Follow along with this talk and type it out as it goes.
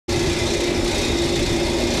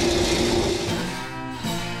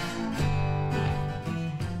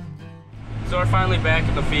finally back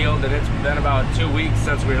in the field, and it's been about 2 weeks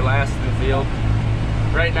since we were last in the field.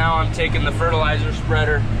 Right now I'm taking the fertilizer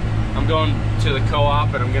spreader. I'm going to the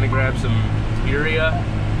co-op and I'm gonna grab some urea.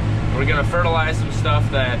 We're gonna fertilize some stuff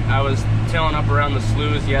that I was tilling up around the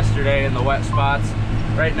sloughs yesterday in the wet spots.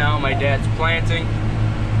 Right now my dad's planting.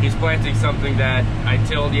 He's planting something that I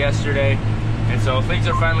tilled yesterday, and so things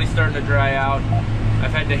are finally starting to dry out.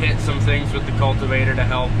 I've had to hit some things with the cultivator to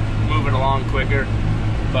help move it along quicker,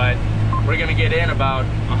 but we're gonna get in about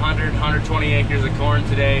 120 acres of corn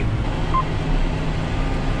today.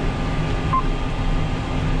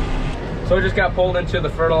 So we just got pulled into the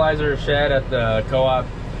fertilizer shed at the co-op.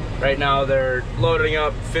 Right now they're loading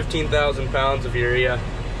up 15,000 pounds of urea,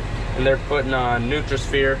 and they're putting on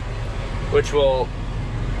Nutrisphere, which will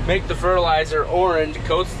make the fertilizer orange,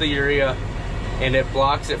 coats the urea, and it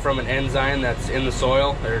blocks it from an enzyme that's in the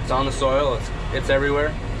soil, or it's on the soil, it's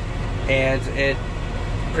everywhere. And it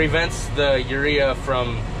prevents the urea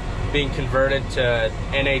from being converted to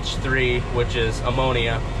NH3, which is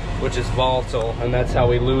ammonia, which is volatile, and that's how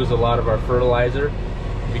we lose a lot of our fertilizer.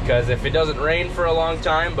 Because if it doesn't rain for a long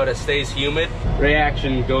time but it stays humid,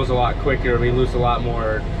 reaction goes a lot quicker. We lose a lot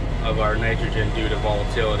more of our nitrogen due to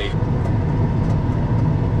volatility.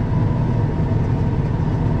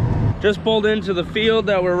 Just pulled into the field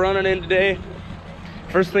that we're running in today.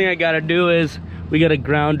 First thing I gotta do is, we got a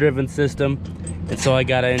ground driven system, and so I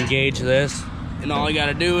gotta engage this, and all I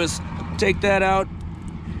gotta do is take that out,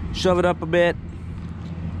 shove it up a bit,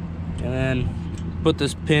 and then put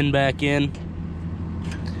this pin back in.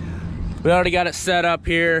 We already got it set up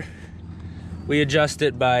here. We adjust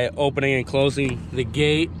it by opening and closing the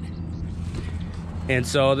gate. And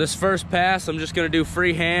so this first pass, I'm just gonna do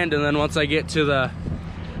freehand, and then once I get to the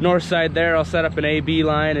north side there, I'll set up an AB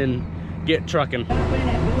line and get trucking.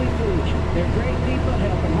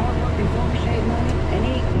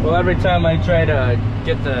 Well, every time I try to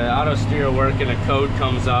get the auto steer working, a code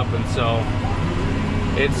comes up, and so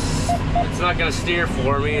it's not gonna steer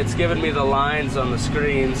for me. It's giving me the lines on the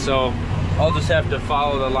screen, so I'll just have to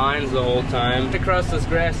follow the lines the whole time. Across this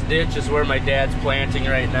grass ditch is where my dad's planting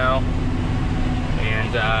right now.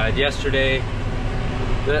 And yesterday,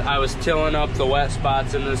 I was tilling up the wet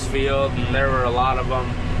spots in this field, and there were a lot of them.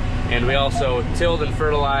 And we also tilled and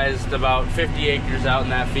fertilized about 50 acres out in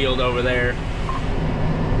that field over there.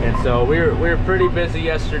 And so we were pretty busy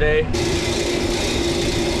yesterday.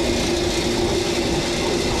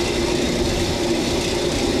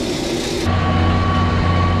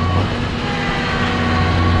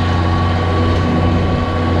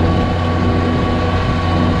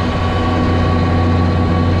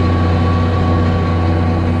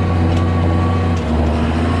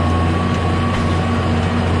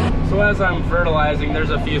 As I'm fertilizing, there's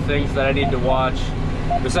a few things that I need to watch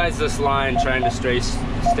besides this line trying to stay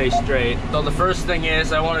straight. So the first thing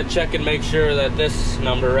is, I want to check and make sure that this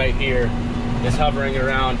number right here is hovering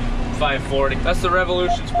around 540. That's the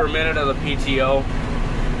revolutions per minute of the PTO,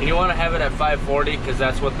 and you want to have it at 540 because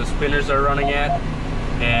that's what the spinners are running at.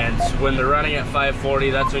 And when they're running at 540,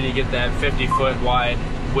 that's when you get that 50-foot wide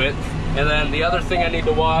width. And then the other thing I need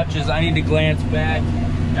to watch is I need to glance back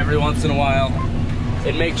every once in a while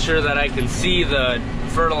and make sure that I can see the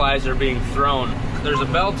fertilizer being thrown. There's a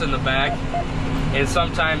belt in the back, and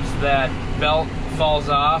sometimes that belt falls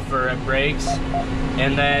off or it breaks,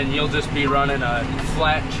 and then you'll just be running a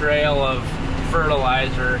flat trail of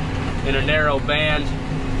fertilizer in a narrow band,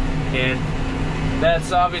 and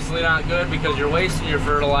that's obviously not good because you're wasting your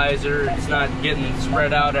fertilizer. It's not getting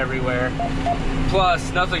spread out everywhere.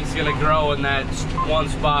 Plus, nothing's gonna grow in that one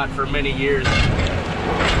spot for many years.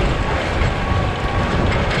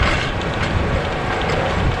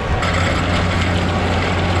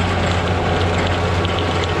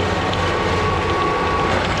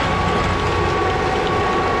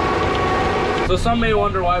 So some may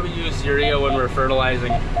wonder why we use urea when we're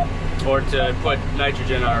fertilizing or to put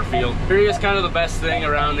nitrogen on our field. Urea is kind of the best thing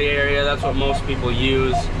around the area. That's what most people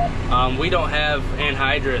use. We don't have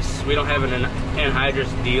anhydrous. We don't have an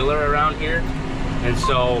anhydrous dealer around here. And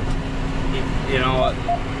so, you know,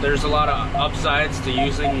 there's a lot of upsides to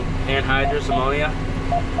using anhydrous ammonia,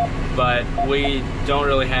 but we don't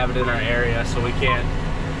really have it in our area, so we can't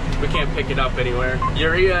pick it up anywhere.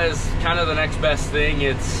 Urea is kind of the next best thing.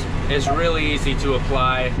 It's really easy to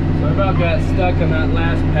apply. So I about got stuck on that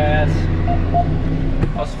last pass.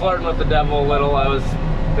 I was flirting with the devil a little. I was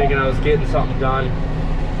thinking I was getting something done,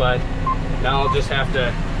 but now I'll just have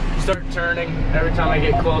to start turning every time I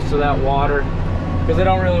get close to that water, because I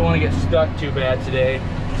don't really want to get stuck too bad today.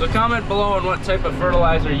 So comment below on what type of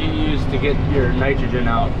fertilizer you use to get your nitrogen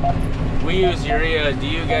out. We use urea. Do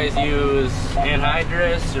you guys use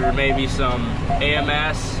anhydrous or maybe some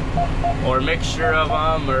AMS or a mixture of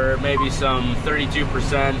them, or maybe some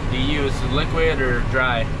 32%? Do you use liquid or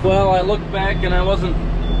dry? Well, I looked back and I wasn't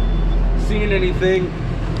seeing anything.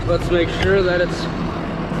 Let's make sure that it's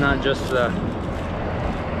not just the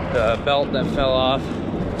belt that fell off.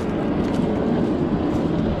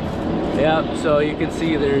 Yep, so you can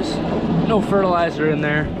see there's no fertilizer in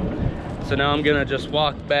there. So now I'm gonna just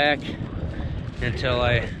walk back until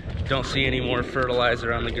I don't see any more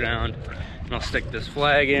fertilizer on the ground. And I'll stick this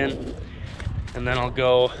flag in, and then I'll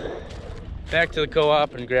go back to the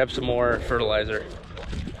co-op and grab some more fertilizer.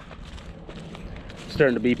 It's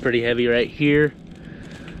starting to be pretty heavy right here.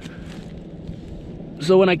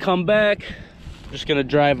 So when I come back, I'm just gonna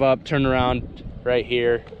drive up, turn around right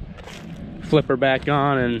here, flip her back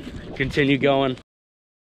on, and continue going.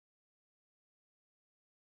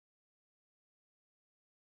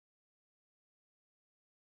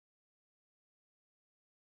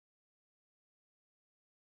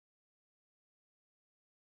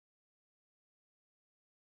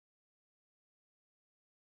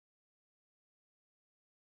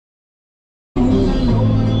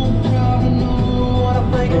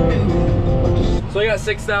 So I got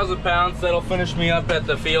 6,000 pounds. That'll finish me up at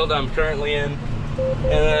the field I'm currently in. And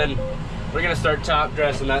then we're gonna start top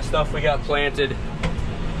dressing that stuff we got planted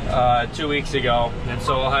 2 weeks ago. And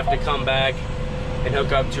so I'll have to come back and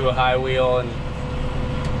hook up to a high wheel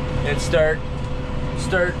and start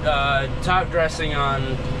top dressing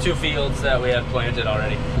on 2 fields that we have planted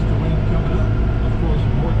already.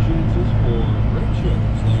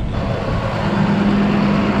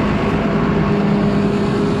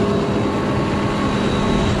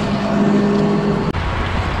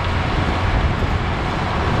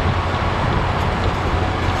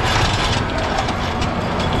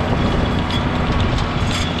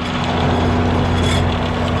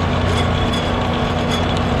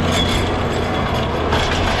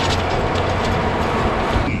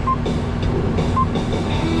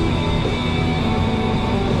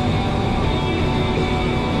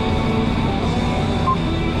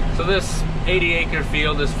 This 80-acre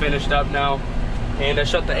field is finished up now, and I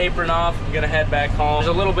shut the apron off. I'm gonna head back home.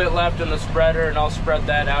 There's a little bit left in the spreader, and I'll spread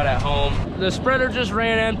that out at home. The spreader just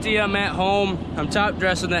ran empty. I'm at home. I'm top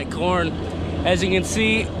dressing that corn. As you can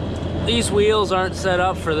see, these wheels aren't set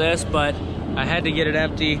up for this, but I had to get it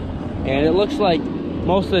empty, and it looks like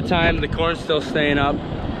most of the time the corn's still staying up.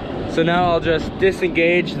 So now I'll just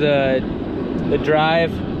disengage the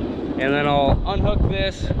drive, and then I'll unhook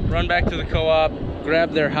this, run back to the co-op,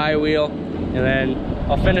 grab their high wheel, and then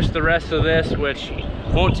I'll finish the rest of this, which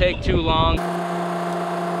won't take too long.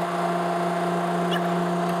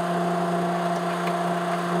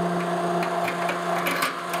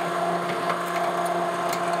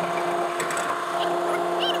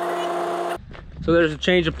 So there's a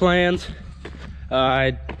change of plans.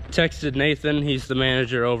 I texted Nathan, he's the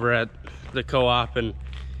manager over at the co-op, and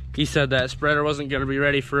he said that spreader wasn't gonna be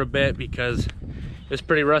ready for a bit because it's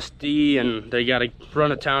pretty rusty and they gotta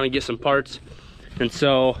run to town and get some parts. And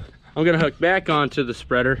so I'm gonna hook back onto the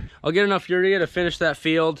spreader. I'll get enough urea to finish that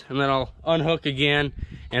field, and then I'll unhook again,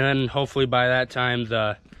 and then hopefully by that time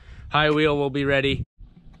the high wheel will be ready.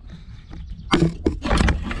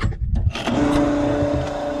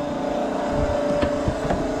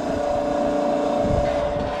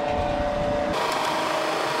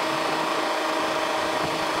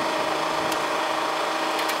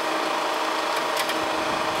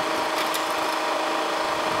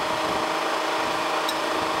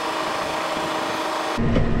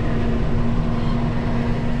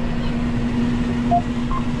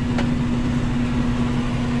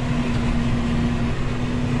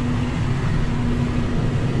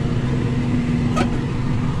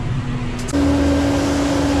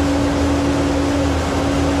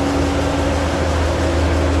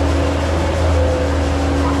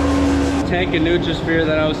 Tank of Nutrisphere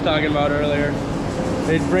that I was talking about earlier.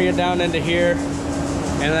 They'd bring it down into here,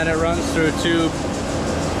 and then it runs through a tube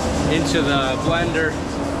into the blender,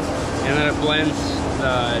 and then it blends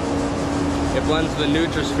the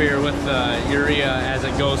Nutrisphere with the urea as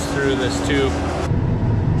it goes through this tube.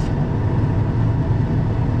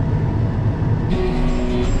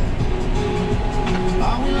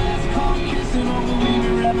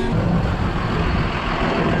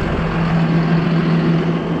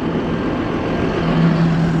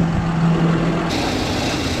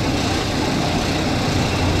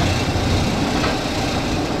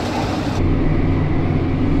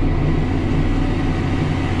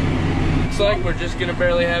 Looks like think we're just gonna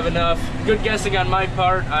barely have enough. Good guessing on my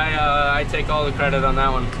part. I take all the credit on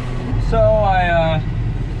that one. So I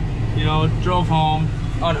you know, drove home,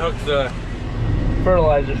 unhooked the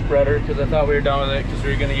fertilizer spreader because I thought we were done with it because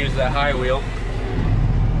we were going to use that high wheel,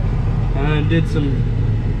 and did some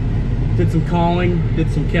calling,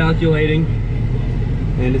 did some calculating,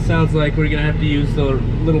 and it sounds like we're going to have to use the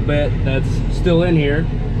little bit that's still in here.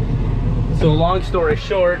 So long story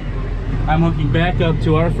short, I'm hooking back up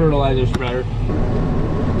to our fertilizer spreader.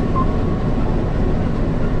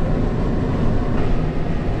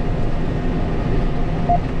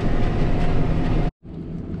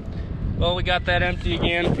 Well, we got that empty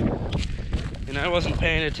again, and I wasn't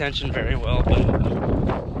paying attention very well, but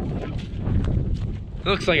it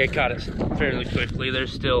looks like I caught it fairly quickly.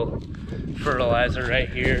 There's still fertilizer right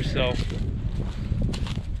here, so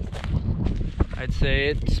I'd say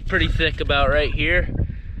it's pretty thick about right here.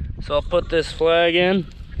 So I'll put this flag in,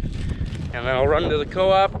 and then I'll run to the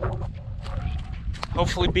co-op,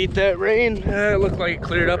 hopefully beat that rain. It looked like it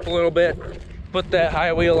cleared up a little bit. Put that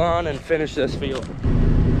high wheel on and finish this field.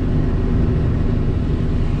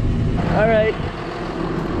 All right,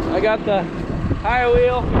 I got the high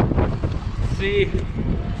wheel. See,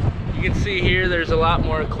 you can see here there's a lot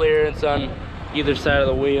more clearance on either side of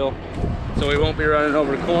the wheel, so we won't be running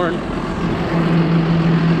over corn.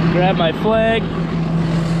 Grab my flag,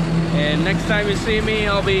 and next time you see me,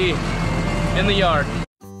 I'll be in the yard.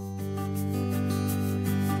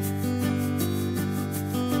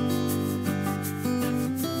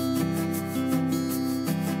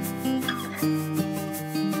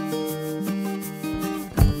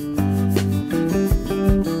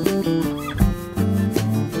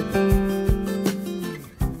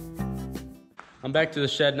 I'm back to the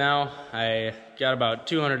shed now. I got about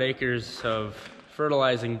 200 acres of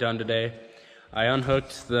fertilizing done today. I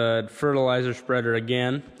unhooked the fertilizer spreader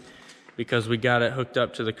again because we got it hooked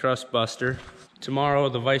up to the crust buster. Tomorrow,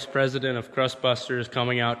 the vice president of Crust Buster is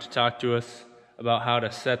coming out to talk to us about how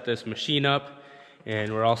to set this machine up,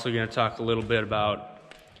 and we're also going to talk a little bit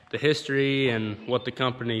about the history and what the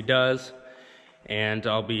company does. And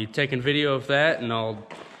I'll be taking video of that, and I'll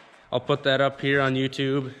put that up here on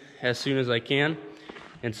YouTube as soon as I can,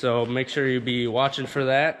 and so make sure you be watching for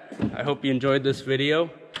that. I hope you enjoyed this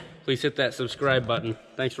video. Please hit that subscribe button.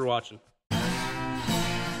 Thanks for watching.